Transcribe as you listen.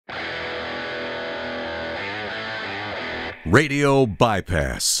Radio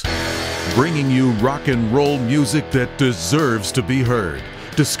Bypass, bringing you rock and roll music that deserves to be heard.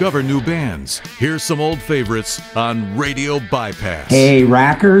 Discover new bands. Here's some old favorites on Radio Bypass. Hey,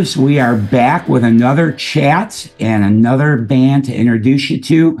 rockers, we are back with another chat and another band to introduce you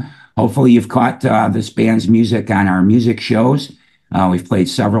to. Hopefully you've caught this band's music on our music shows. We've played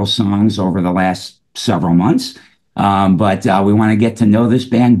several songs over the last several months, but we want to get to know this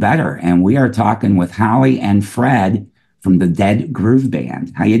band better. And we are talking with Holly and Fred from the Dead Groove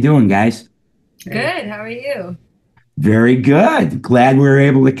Band. How you doing, guys? Good. How are you? Very good. Glad we were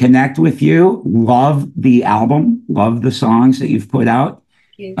able to connect with you. Love the album. Love the songs that you've put out.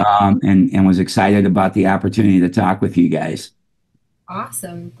 Thank you. And was excited about the opportunity to talk with you guys.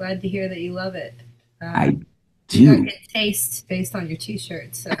 Awesome. Glad to hear that you love it. I You do. got good taste based on your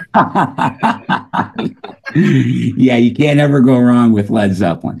t-shirts. So. Yeah, you can't ever go wrong with Led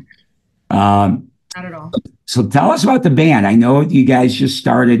Zeppelin. Not at all. So tell us about the band. I know you guys just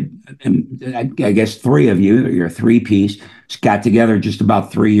started, I guess three of you, your three-piece, got together just about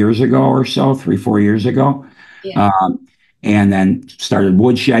 3 years ago or so, 4 years ago. Yeah. And then started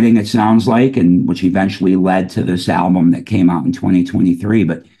woodshedding, it sounds like, and which eventually led to this album that came out in 2023.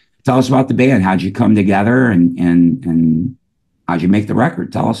 But tell us about the band. How'd you come together and how'd you make the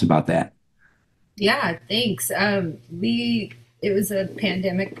record? Tell us about that. Yeah, thanks. It was a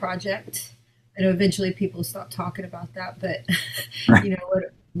pandemic project. I know eventually people stopped talking about that, but Right. you know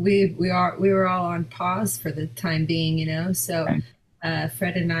what, we were all on pause for the time being, you know. So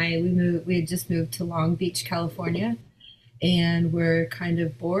Fred and I, we had just moved to Long Beach, California, and we're kind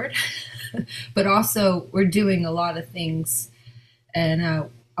of bored, but also we're doing a lot of things, and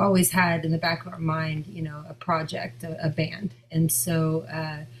always had in the back of our mind, you know, a project, a band. And so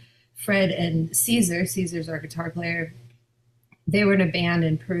Fred and Caesar's our guitar player, they were in a band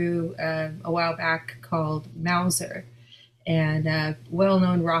in Peru a while back called Mauser, and a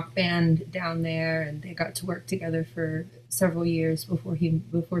well-known rock band down there, and they got to work together for several years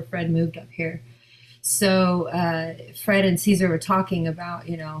before Fred moved up here. So Fred and Caesar were talking about,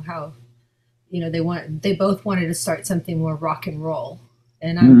 you know, how, you know, they both wanted to start something more rock and roll,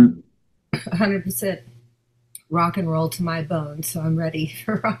 and I'm 100% rock and roll to my bones, so I'm ready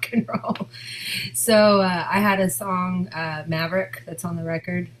for rock and roll. So I had a song, Maverick, that's on the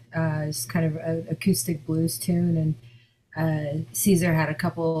record. It's kind of an acoustic blues tune, and Caesar had a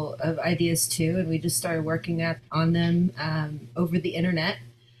couple of ideas too, and we just started working on them over the internet.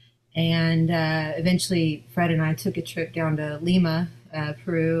 And eventually Fred and I took a trip down to Lima,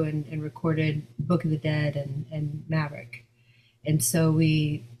 Peru, and recorded Book of the Dead and Maverick. And so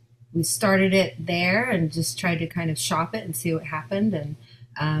we started it there and just tried to kind of shop it and see what happened, and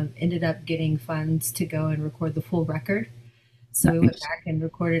ended up getting funds to go and record the full record. So we went back and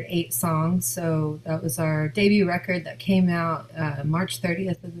recorded 8 songs. So that was our debut record that came out March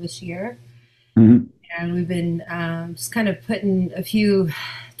 30th of this year. Mm-hmm. And we've been just kind of putting a few,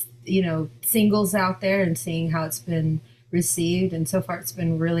 you know, singles out there and seeing how it's been received. And so far it's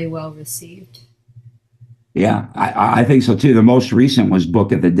been really well received. Yeah, I think so too. The most recent was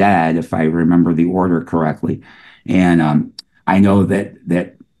Book of the Dead, if I remember the order correctly. And I know that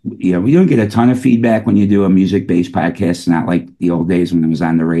you know, we don't get a ton of feedback when you do a music-based podcast. It's not like the old days when it was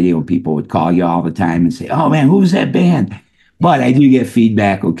on the radio. People would call you all the time and say, "Oh man, who's that band?" But I do get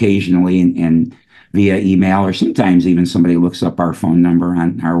feedback occasionally and via email, or sometimes even somebody looks up our phone number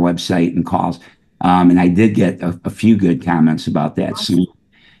on our website and calls. And I did get a few good comments about that. Awesome.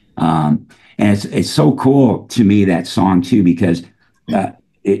 So, and it's so cool to me, that song too, because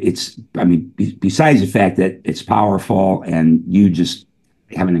it's, I mean, besides the fact that it's powerful and you just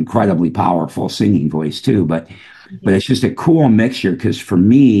have an incredibly powerful singing voice too, but it's just a cool mixture, because for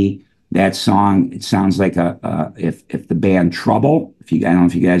me, that song, it sounds like if the band Trouble, I don't know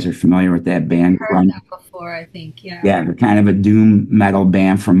if you guys are familiar with that band. I've heard that before, I think, yeah. Yeah, they're kind of a doom metal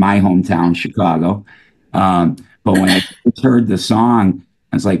band from my hometown, Chicago. But when I first heard the song,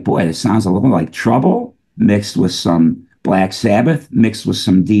 I was like, boy, it sounds a little like Trouble mixed with some Black Sabbath, mixed with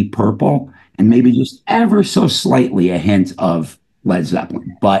some Deep Purple, and maybe just ever so slightly a hint of Led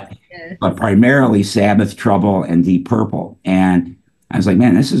Zeppelin, but primarily Sabbath, Trouble, and Deep Purple. And I was like,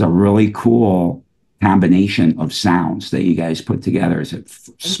 man, this is a really cool combination of sounds that you guys put together as a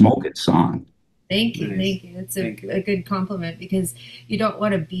smoking song. Thank you. Nice. Thank you. It's a good compliment, because you don't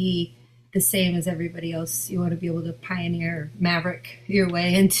want to be the same as everybody else. You want to be able to pioneer, maverick your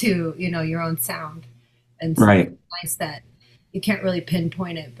way into, you know, your own sound. And so Right. it's nice that you can't really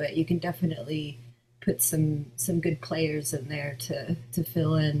pinpoint it, but you can definitely put some good players in there to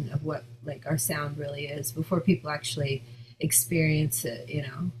fill in of what like our sound really is before people actually experience it, you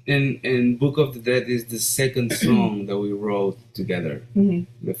know. And Book of the Dead is the second song that we wrote together.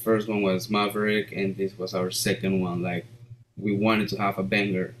 The first one was Maverick, and this was our second one. Like, we wanted to have a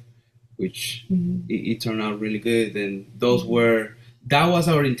banger, which it turned out really good. And that was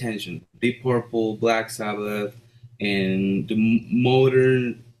our intention. Deep Purple, Black Sabbath, and the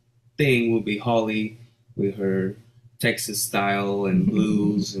modern thing will be Holly with her Texas style and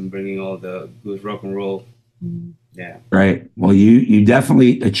blues and bringing all the good rock and roll. Yeah. Right. Well, you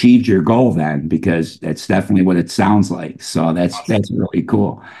definitely achieved your goal then, because that's definitely what it sounds like. So that's really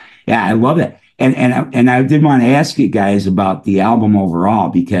cool. Yeah, I love it. And I did want to ask you guys about the album overall,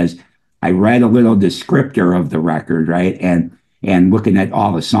 because I read a little descriptor of the record, right? And looking at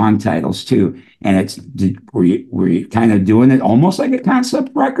all the song titles too. And were you kind of doing it almost like a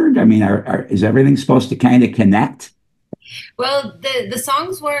concept record? I mean, is everything supposed to kind of connect? Well, the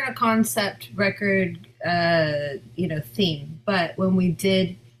songs weren't a concept record, theme, but when we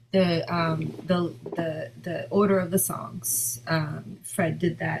did the order of the songs, Fred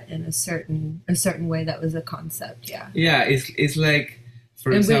did that in a certain way that was a concept. Yeah. Yeah, it's like,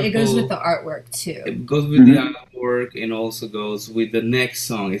 for example, it goes with the artwork too. It goes with the artwork, and also goes with the next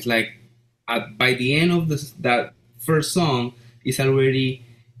song. It's like by the end of that first song, it's already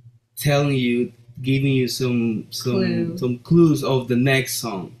telling you, giving you some clues of the next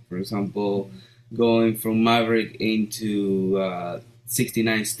song. For example, going from Maverick into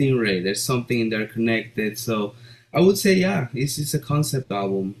 69 Stingray, there's something in there connected. So I would say, yeah, it's a concept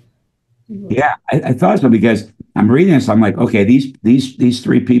album. Yeah, I thought so, because I'm reading this. I'm like, okay, these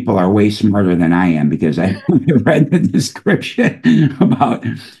three people are way smarter than I am, because I read the description about,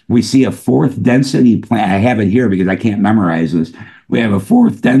 we see a fourth density planet. I have it here because I can't memorize this. We have a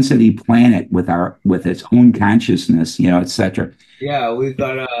fourth density planet with its own consciousness, etc. Yeah, we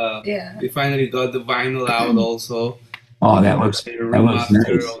finally got the vinyl out also. Oh, that looks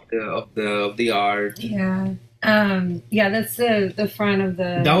nice. Of the art. Yeah. That's the front of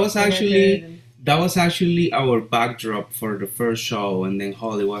the. That was actually our backdrop for the first show, and then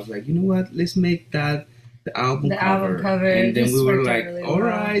Holly was like, you know what? Let's make that the album cover. And then we were like, really all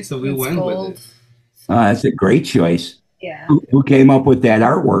right, so we went with it. Oh, that's a great choice. Yeah. Who came up with that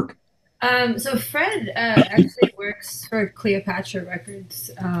artwork? So Fred actually works for Cleopatra Records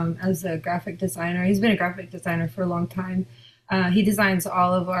as a graphic designer. He's been a graphic designer for a long time. He designs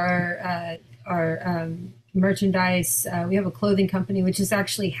all of our merchandise. We have a clothing company, which is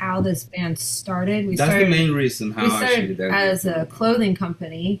actually how this band started. That's the main reason how we started as a clothing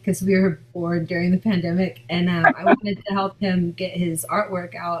company, because we were bored during the pandemic, and I wanted to help him get his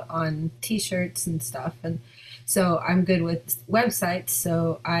artwork out on T-shirts and stuff. And so I'm good with websites,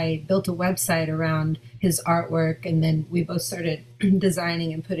 so I built a website around his artwork, and then we both started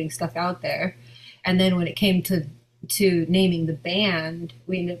designing and putting stuff out there. And then when it came to naming the band,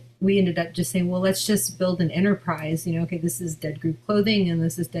 we ended up just saying, well, let's just build an enterprise. Okay, this is Dead Groove Clothing, and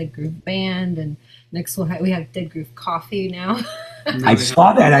this is Dead Groove Band, and next we have Dead Groove Coffee now. I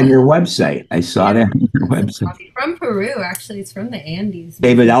saw that on your website. Coffee from Peru, actually. It's from the Andes.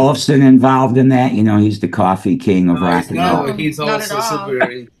 David Ellefson involved in that. He's the coffee king of rock and roll. No, he's also super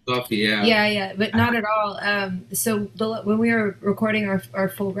into coffee. Yeah, but not at all. So when we were recording our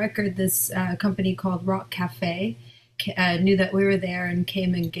full record, this company called Rock Cafe knew that we were there and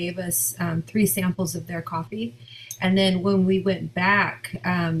came and gave us 3 samples of their coffee. And then when we went back,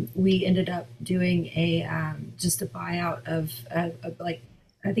 we ended up doing just a buyout of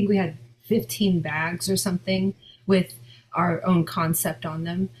I think we had 15 bags or something with our own concept on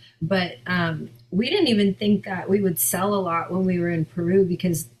them. But we didn't even think that we would sell a lot when we were in Peru,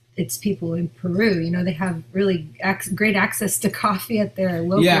 because it's people in Peru, they have really great access to coffee at their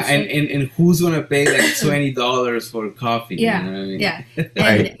local. Yeah, and who's gonna pay like $20 for coffee? Yeah, you know what I mean? Yeah.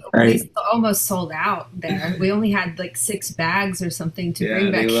 And we almost sold out there. We only had like 6 bags or something to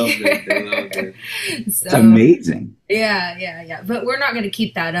bring back here. They loved it. So, it's amazing. Yeah. But we're not going to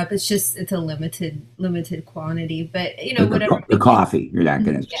keep that up. It's a limited quantity. But whatever. The coffee, you're not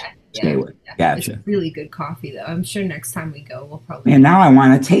going to. Stay with. Gotcha. It's really good coffee, though. I'm sure next time we go, we'll probably. And now I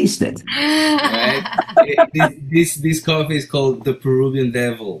want to taste it. Right? This coffee is called the Peruvian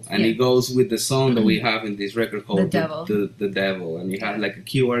Devil, and it goes with the song that we have in this record called The Devil. And you have like a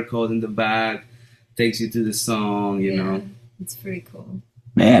QR code in the back, takes you to the song. You know, it's pretty cool.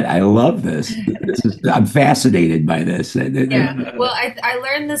 Man, I love this. I'm fascinated by this. Yeah. Well, I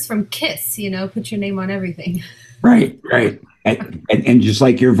learned this from Kiss. Put your name on everything. Right. And just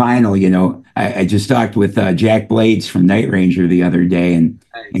like your vinyl, I just talked with Jack Blades from Night Ranger the other day, and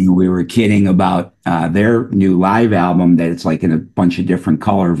we were kidding about their new live album, that it's like in a bunch of different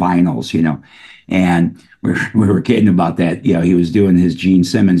color vinyls, And we were kidding about that. You know, he was doing his Gene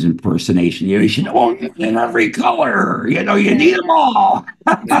Simmons impersonation. You know, you should own it in every color. You know, you need them all.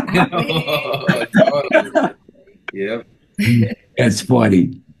 Totally. Yep. That's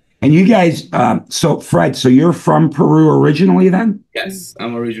funny. And you guys, so Fred, so you're from Peru originally then? Yes,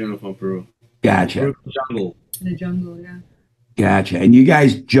 I'm originally from Peru. Gotcha. Peru jungle. The jungle, yeah. Gotcha. And you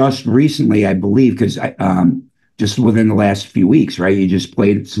guys just recently, I believe, because just within the last few weeks, right? You just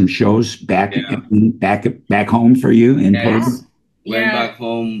played some shows back home for you in Peru. Went back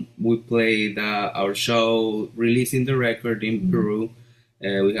home. We played our show, releasing the record in Peru.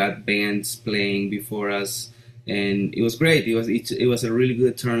 We had bands playing before us, and it was great. It was a really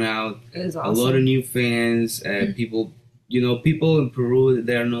good turnout. It was awesome. A lot of new fans. People, people in Peru,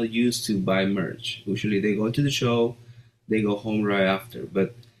 they are not used to buy merch. Usually, they go to the show, they go home right after.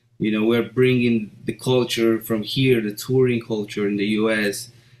 But we're bringing the culture from here, the touring culture in the U.S.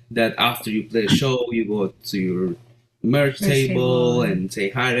 That after you play a show, you go to your merch table and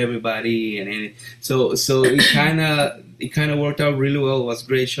say hi to everybody, and so it kind of worked out really well. It was a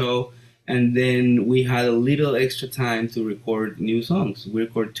great show, and then we had a little extra time to record new songs. We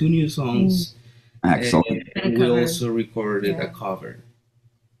recorded 2 new songs. Excellent. And we also recorded a cover.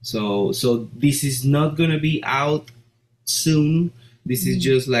 So this is not gonna be out soon. This is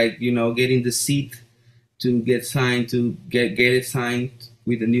just like getting the seat to get signed, to get it signed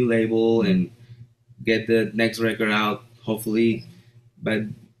with a new label and get the next record out, hopefully by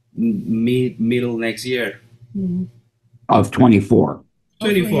middle next year. Of 24.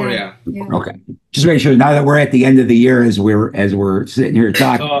 24, yeah. Okay. Just make sure now that we're at the end of the year, as we're sitting here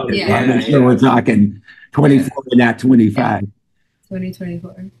talking, we're talking 24 and not 25.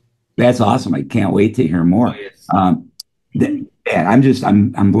 2024. That's awesome. I can't wait to hear more. Oh, yes.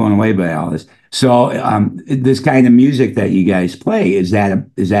 I'm blown away by all this. So this kind of music that you guys play, is that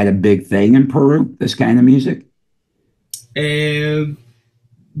a big thing in Peru, this kind of music? It's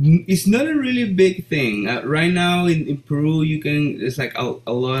not a really big thing. Right now in Peru, it's like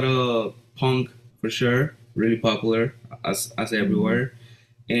a lot of punk for sure, really popular as everywhere.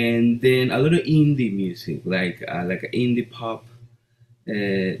 And then a lot of indie music, like indie pop.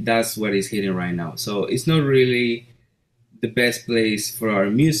 That's what is hitting right now. So it's not really the best place for our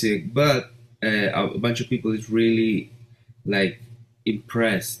music, but a bunch of people is really like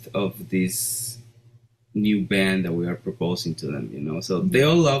impressed of this new band that we are proposing to them, so they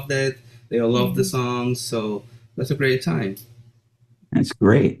all love that. They all love the songs, so that's a great time. That's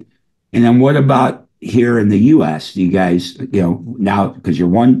great. And then what about here in the US? You guys, now, because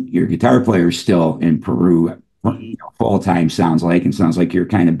your guitar player is still in Peru full time, sounds like, and sounds like you're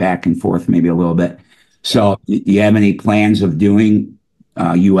kind of back and forth maybe a little bit. So do you have any plans of doing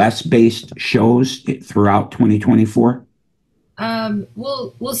US based shows throughout 2024?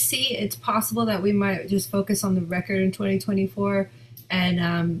 We'll see. It's possible that we might just focus on the record in 2024,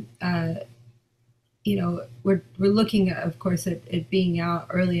 and we're looking at, of course, at it being out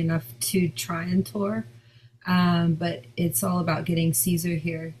early enough to try and tour, but it's all about getting Caesar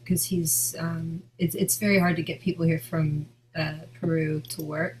here, because he's it's very hard to get people here from Peru to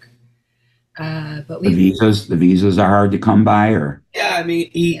work. But the visas are hard to come by, or I mean,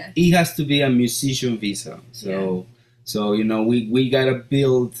 he has to be a musician visa, so we gotta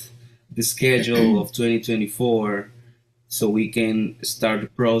build the schedule of 2024 so we can start the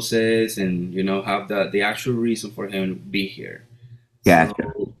process and have the actual reason for him to be here. Gotcha.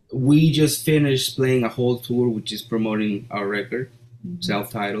 So we just finished playing a whole tour, which is promoting our record,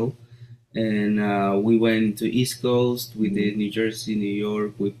 self-titled. And we went to East Coast. We did New Jersey, New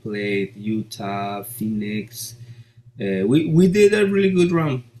York. We played Utah, Phoenix. We did a really good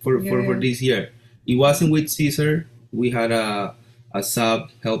run for this year. It wasn't with Caesar. We had a sub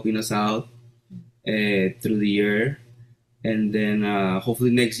helping us out through the year. And then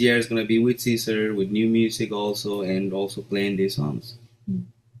hopefully next year is going to be with Caesar, with new music also, and also playing these songs.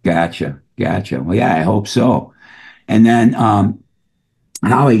 Gotcha. Well, yeah, I hope so. And then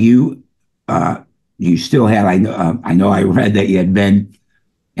Holly, you still have, I know I read that you had been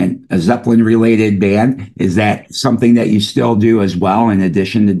in a Zeppelin related band. Is that something that you still do as well, in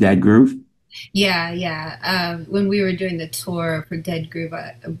addition to Dead Groove? Yeah. When we were doing the tour for Dead Groove,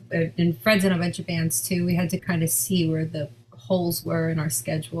 and Fred's in a bunch of bands too, we had to kind of see where the holes were in our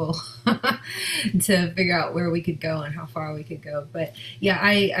schedule to figure out where we could go and how far we could go. But yeah,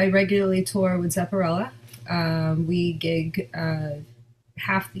 I regularly tour with Zepparella. We gig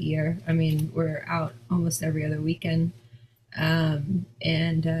half the year. I mean, we're out almost every other weekend, and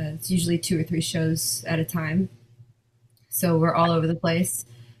it's usually 2 or 3 shows at a time. So we're all over the place.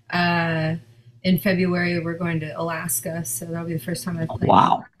 In February, we're going to Alaska, so that'll be the first time I've played.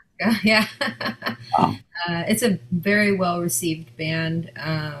 Wow! Yeah. Wow. It's a very well received band.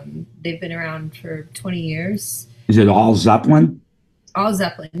 They've been around for 20 years. Is it all Zeppelin? All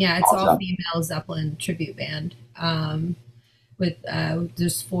Zeppelin. Yeah, it's All all Zeppelin. female Zeppelin tribute band. With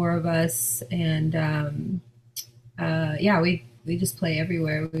there's four of us, and yeah, we just play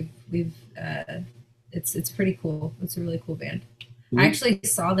everywhere. We've it's pretty cool. It's a really cool band. I actually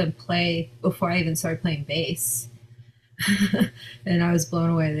saw them play before I even started playing bass. And I was blown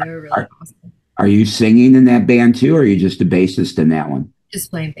away. They were really awesome. Are you singing in that band too, or are you just a bassist in that one? Just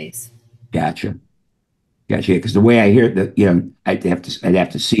playing bass. Gotcha. Because the way I hear that, I'd have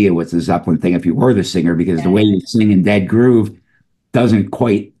to see it with the Zeppelin thing if you were the singer, because the way you sing in Dead Groove doesn't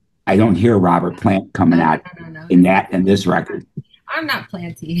quite. I don't hear Robert Plant coming out No. in this record. I'm not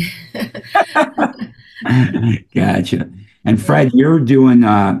Planty. Gotcha. And Fred, you're doing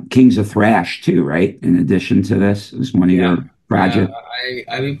Kings of Thrash too, right? In addition to this, is one of your projects.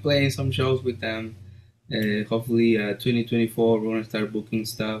 I've been playing some shows with them. Hopefully, 2024 we're gonna start booking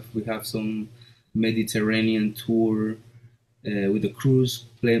stuff. We have some Mediterranean tour with a cruise,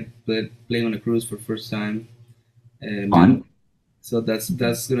 playing on a cruise for the first time. Fun. So that's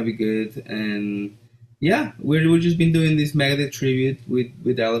gonna be good. And yeah, we're just been doing this Megadeth tribute with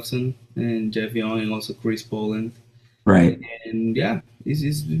Ellefson and Jeff Young and also Chris Poland. Right. And yeah,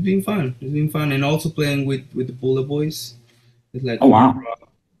 it's been fun. It's been fun, and also playing with the Bullet Boys. It's like a rock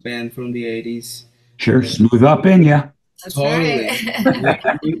band from the 80s. Sure, smooth up in ya. That's Totally.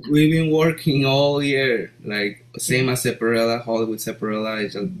 right. We've been working all year, like same as Separella, Hollywood Separella.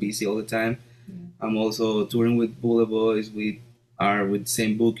 It's just busy all the time. I'm also touring with Bullet Boys. We are with the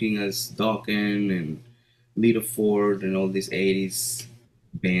same booking as Dawkins and Little Ford and all these 80s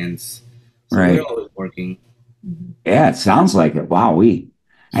bands. So Right. we're always working. Yeah, it sounds like it. Wow, I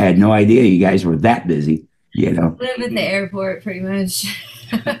had no idea you guys were that busy. Live at the airport, pretty much.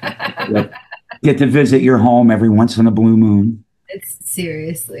 Get to visit your home every once in a blue moon. It's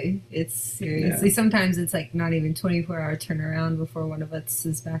seriously. Yeah. Sometimes it's like not even 24-hour turnaround before one of us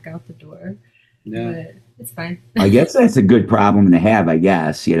is back out the door. Yeah. But it's fine. I guess that's a good problem to have, I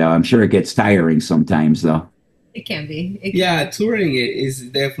guess. I'm sure it gets tiring sometimes, though. It can be. Touring is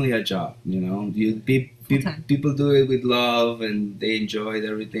definitely a job. People do it with love and they enjoy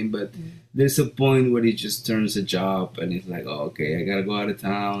everything, but there's a point where it just turns a job, and it's like, oh, okay, I gotta go out of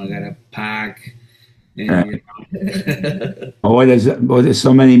town, I gotta pack. And, What does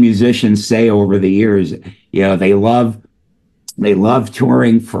so many musicians say over the years? They love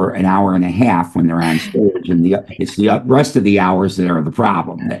touring for an hour and a half when they're on stage, and it's the rest of the hours that are the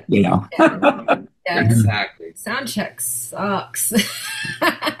problem. Yeah, exactly. Sound check sucks.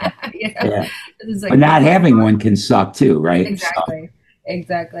 Yeah. Like, But not having one can suck too, right? Exactly.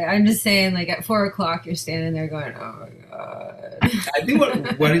 Exactly. I'm just saying, like at 4 o'clock, you're standing there going, "Oh my god." I think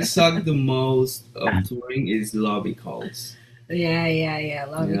what it sucked the most of touring is lobby calls. Yeah.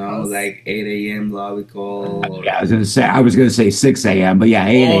 Lobby calls. Like 8 a.m. lobby call. Yeah, I was gonna say 6 a.m., but yeah,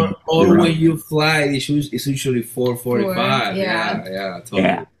 8 a.m. Or when you fly, it's usually 4:45. Yeah,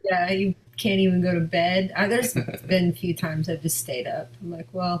 totally. Yeah, you can't even go to bed. There's been a few times I've just stayed up. I'm like,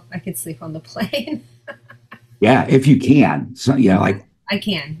 well, I could sleep on the plane. Yeah, if you can. So like I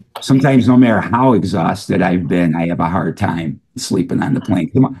can. sometimes, no matter how exhausted I've been, I have a hard time sleeping on the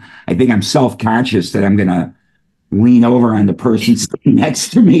plane. I think I'm self-conscious that I'm gonna lean over on the person sitting next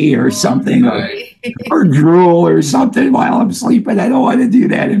to me or something, or drool or something while I'm sleeping. I don't want to do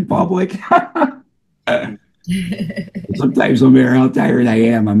that in public. Sometimes, no matter how tired I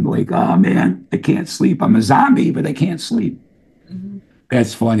am, I'm like, oh man, I can't sleep. I'm a zombie, but I can't sleep.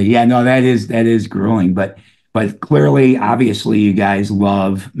 That's funny. Yeah, no, that is grueling. But clearly, obviously, you guys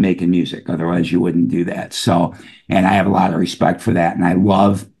love making music. Otherwise, you wouldn't do that. So, and I have a lot of respect for that. And I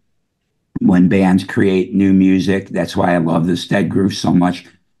love when bands create new music. That's why I love this Dead Groove so much.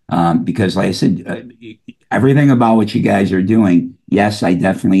 Because like I said, everything about what you guys are doing, yes, I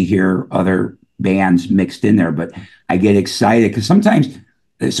definitely hear other bands mixed in there, but I get excited because sometimes,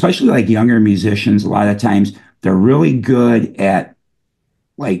 especially like younger musicians, a lot of times they're really good at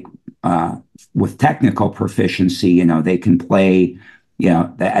with technical proficiency. They can play,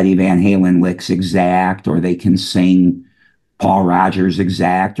 the Eddie Van Halen licks exact, or they can sing Paul Rogers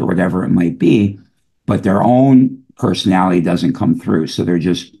exact, or whatever it might be, but their own personality doesn't come through. So they're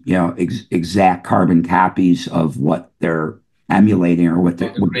just, exact carbon copies of what they're emulating or what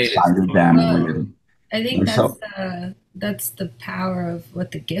inspired them. Well, I think that's the power of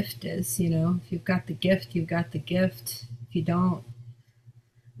what the gift is. If you've got the gift, you've got the gift. If you don't,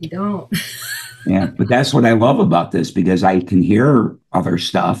 you don't. Yeah, but that's what I love about this, because I can hear other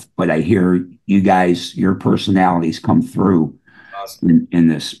stuff, but I hear you guys, your personalities come through. awesome. in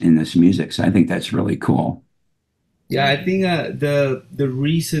this music. So I think that's really cool. Yeah, I think the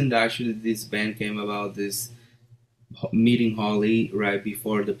reason actually this band came about is meeting Holly right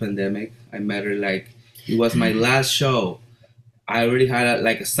before the pandemic. I met her like it was my last show. I already had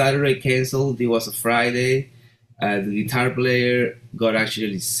a Saturday canceled. It was a Friday. The guitar player got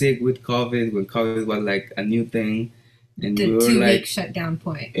actually sick with COVID when COVID was like a new thing, and The we were 2 week like, shutdown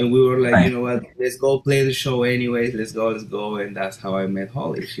point. and we were like, Right. you know what? Let's go play the show anyways. Let's go. And that's how I met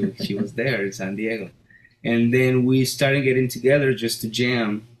Holly. She was there in San Diego, and then we started getting together just to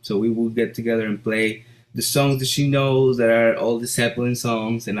jam. So we would get together and play the songs that she knows that are all the Zeppelin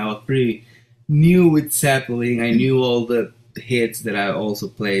songs, and I was pretty new with Zeppelin. I knew all the hits that I also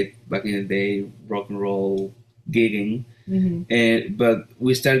played back in the day, rock and roll gigging. But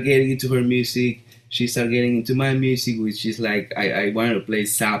we started getting into her music. She started getting into my music, which is like I wanted to play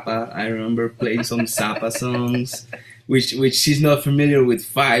Zappa. I remember playing some Zappa songs, which she's not familiar with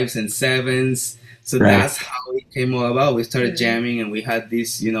fives and sevens. So Right. that's how it came all about. We started jamming, and we had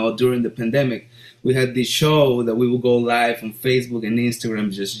this, during the pandemic, we had this show that we would go live on Facebook and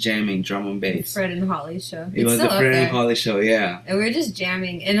Instagram, just jamming drum and bass. Fred and Holly show. It was the still up Fred and there. Holly show, yeah. And we were just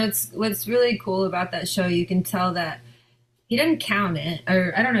jamming. And what's really cool about that show, you can tell that he doesn't count it,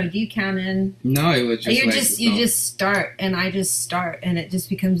 or I don't know. Do you count in? No, it was just You just start, and I just start, and it just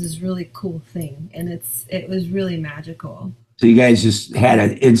becomes this really cool thing, and it was really magical. So you guys just had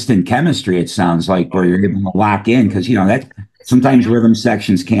an instant chemistry, it sounds like, where you're able to lock in, because that sometimes rhythm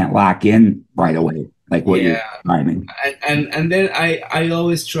sections can't lock in right away, like what you're timing. And then I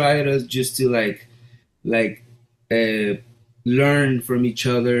always try to learn from each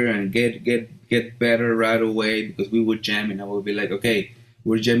other and get better right away, because we would jam and I would be like, okay,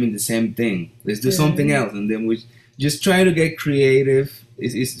 we're jamming the same thing, let's do something else, and then we just try to get creative.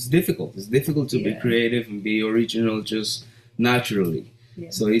 It's difficult. It's difficult to be creative and be original just naturally.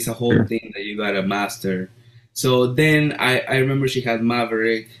 So it's a whole thing that you gotta master. So then I remember she had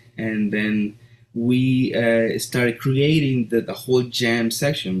Maverick, and then we started creating the whole jam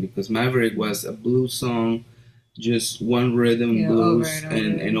section, because Maverick was a blues song, just one rhythm, blues,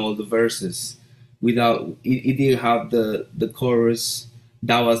 and all the verses. Without it didn't have the chorus.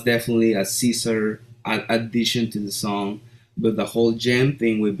 That was definitely a Caesar addition to the song, but the whole jam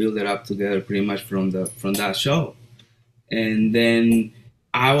thing, we built it up together pretty much from that show. And then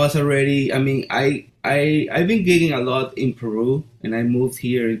I was already, I've been gigging a lot in Peru, and I moved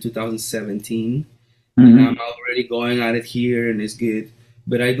here in 2017, and I'm already going at it here, and it's good.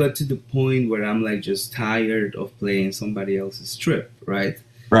 But I got to the point where I'm like just tired of playing somebody else's trip, right?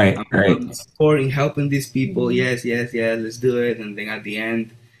 Right. I'm supporting, helping these people. Yes, let's do it. And then at the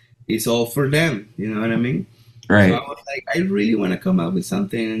end, it's all for them. You know what I mean? Right. So I was like, I really want to come up with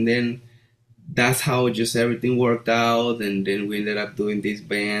something. And then that's how just everything worked out. And then we ended up doing this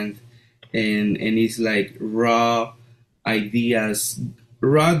band. And it's like raw ideas,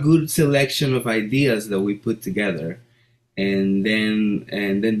 good selection of ideas that we put together. And then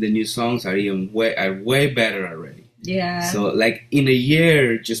the new songs are way better already. Yeah. So like in a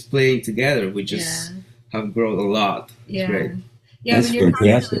year, just playing together, we just have grown a lot. Yeah. It's great. Yeah, That's when you're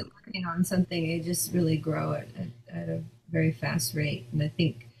fantastic. constantly working on something, it just really grow at a very fast rate. And I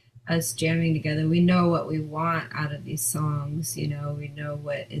think us jamming together, we know what we want out of these songs. We know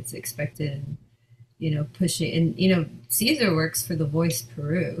what it's expected, and pushing. And Caesar works for The Voice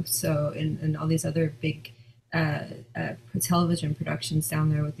Peru, so and all these other big television productions down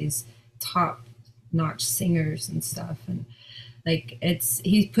there with these top-notch singers and stuff, and like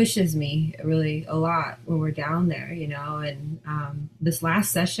he pushes me really a lot when we're down there, and this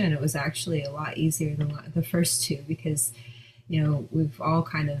last session, it was actually a lot easier than the first two, because we've all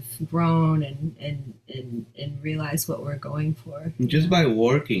kind of grown and realized what we're going for. Just by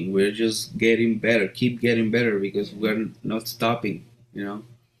working, we're just getting better, keep getting better, because we're not stopping,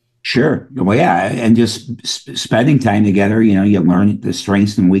 Sure. Well, yeah, and just spending time together, you learn the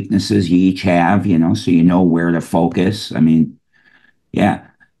strengths and weaknesses you each have, so you know where to focus. Yeah,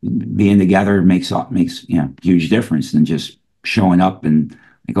 being together makes huge difference than just showing up and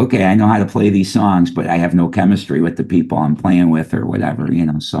like, okay, I know how to play these songs, but I have no chemistry with the people I'm playing with or whatever,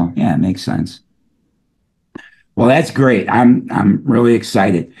 So yeah, it makes sense. Well, that's great. I'm really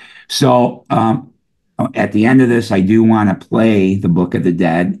excited. So at the end of this, I do want to play the Book of the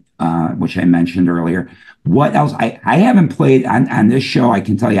Dead, which I mentioned earlier. What else? I haven't played on this show. I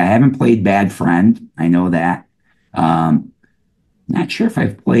can tell you, I haven't played Bad Friend. I know that. Not sure if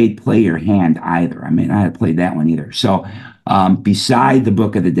I've played Play Your Hand either. I may not have played that one either. So beside the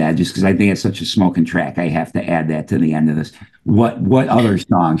Book of the Dead, just because I think it's such a smoking track, I have to add that to the end of this. What other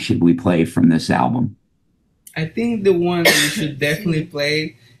songs should we play from this album? I think the one that you should definitely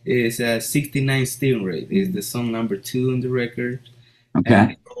play is 69 Stingray. It's the song number 2 on the record. Okay.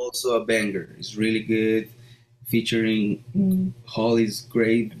 And it's also a banger. It's really good, featuring Holly's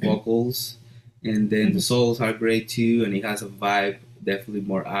great vocals. And then the solos are great too, and it has a vibe, definitely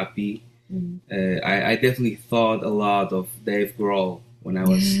more happy. I definitely thought a lot of Dave Grohl when I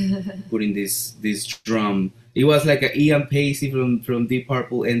was putting this drum. It was like an Ian Pacey from Deep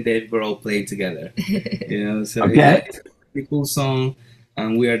Purple and Dave Grohl playing together. You know, so it's a pretty cool song,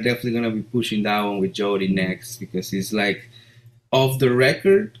 and we are definitely gonna be pushing that one with Jody next because it's like off the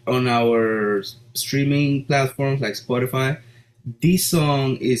record on our streaming platforms like Spotify. This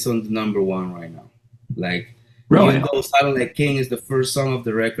song is on the number 1 right now. Like, really? Even though Satellite King is the first song of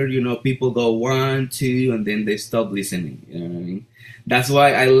the record, you know, people go 1, 2, and then they stop listening. You know what I mean? That's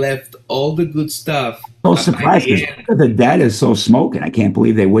why I left all the good stuff. So surprised. The Dead is so smoking. I can't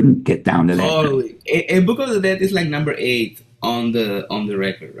believe they wouldn't get down to that. Totally. And Book of the Dead is like number 8 on the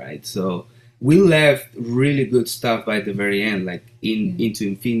record, right? So we left really good stuff by the very end, like Into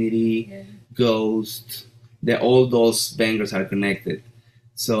Infinity, Ghost. All those bangers are connected.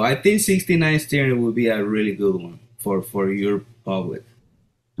 So I think 69 Steering will be a really good one for your public.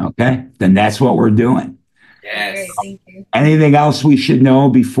 Okay, then that's what we're doing. Yes. Great, thank you. Anything else we should know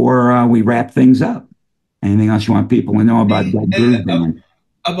before we wrap things up? Anything else you want people to know about Dead Groove Band?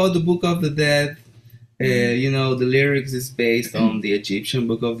 About the Book of the Dead, you know, the lyrics is based on the Egyptian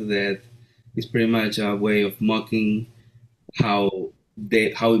Book of the Dead. It's pretty much a way of mocking how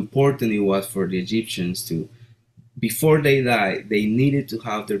important it was for the Egyptians to, before they died, they needed to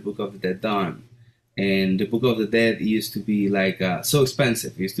have their Book of the Dead done. And the Book of the Dead used to be like so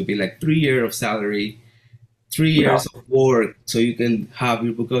expensive. It used to be like 3 years of salary, 3 years of work, so you can have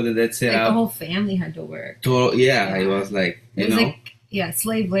your Book of the Dead set like up. The whole family had to work. It was like, you know. Like,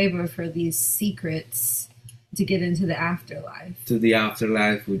 slave labor for these secrets to get into the afterlife. To the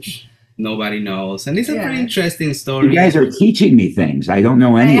afterlife, which nobody knows. And it's a pretty interesting story. You guys are teaching me things. I don't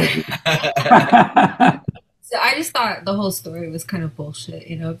know any of it. So I just thought the whole story was kind of bullshit.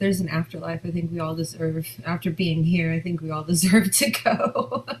 You know, if there's an afterlife, I think we all deserve, after being here, I think we all deserve to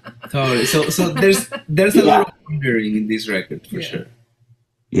go. Totally. So there's a lot of wondering in this record, for sure.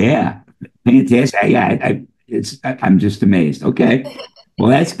 Yeah. Fantastic. I'm just amazed. Okay. Well,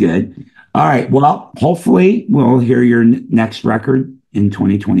 that's good. All right. Well, hopefully we'll hear your next record in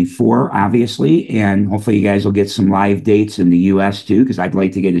 2024, obviously, and hopefully you guys will get some live dates in the U.S. too, because I'd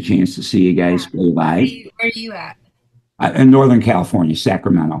like to get a chance to see you guys play live. Where are you at? In Northern California,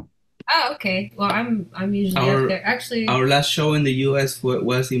 Sacramento. Oh, okay. Well, I'm usually up there. Actually, our last show in the U.S.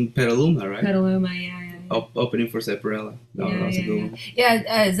 was in Petaluma, right? Petaluma, yeah. Opening for Zepparella.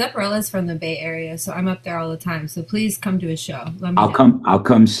 Zepparella's from the Bay Area, so I'm up there all the time. So please come to a show. I'll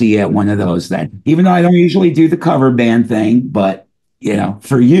come see you at one of those then. Even though I don't usually do the cover band thing, but you know,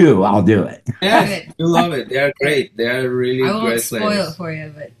 for you, I'll do it. Yes, you love it. They are great. They are really great players. I won't spoil it for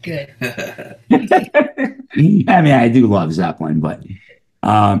you, but good. I mean, I do love Zeppelin, but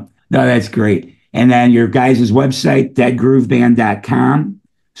no, that's great. And then your guys' website, deadgrooveband.com.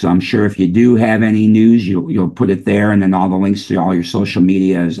 So I'm sure if you do have any news, you'll put it there, and then all the links to all your social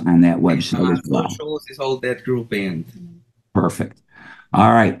media is on that website as well. Socials is all Dead Groove Band. Perfect.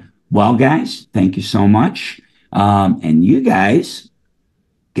 All right. Well, guys, thank you so much. And you guys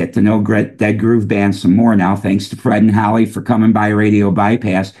get to know Dead Groove Band some more now. Thanks to Fred and Holly for coming by Radio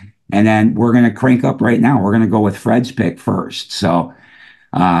Bypass. And then we're going to crank up right now. We're going to go with Fred's pick first. So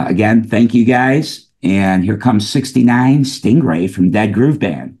again, thank you guys. And here comes 69 Stingray from Dead Groove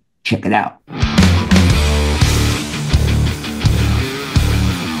Band. Check it out.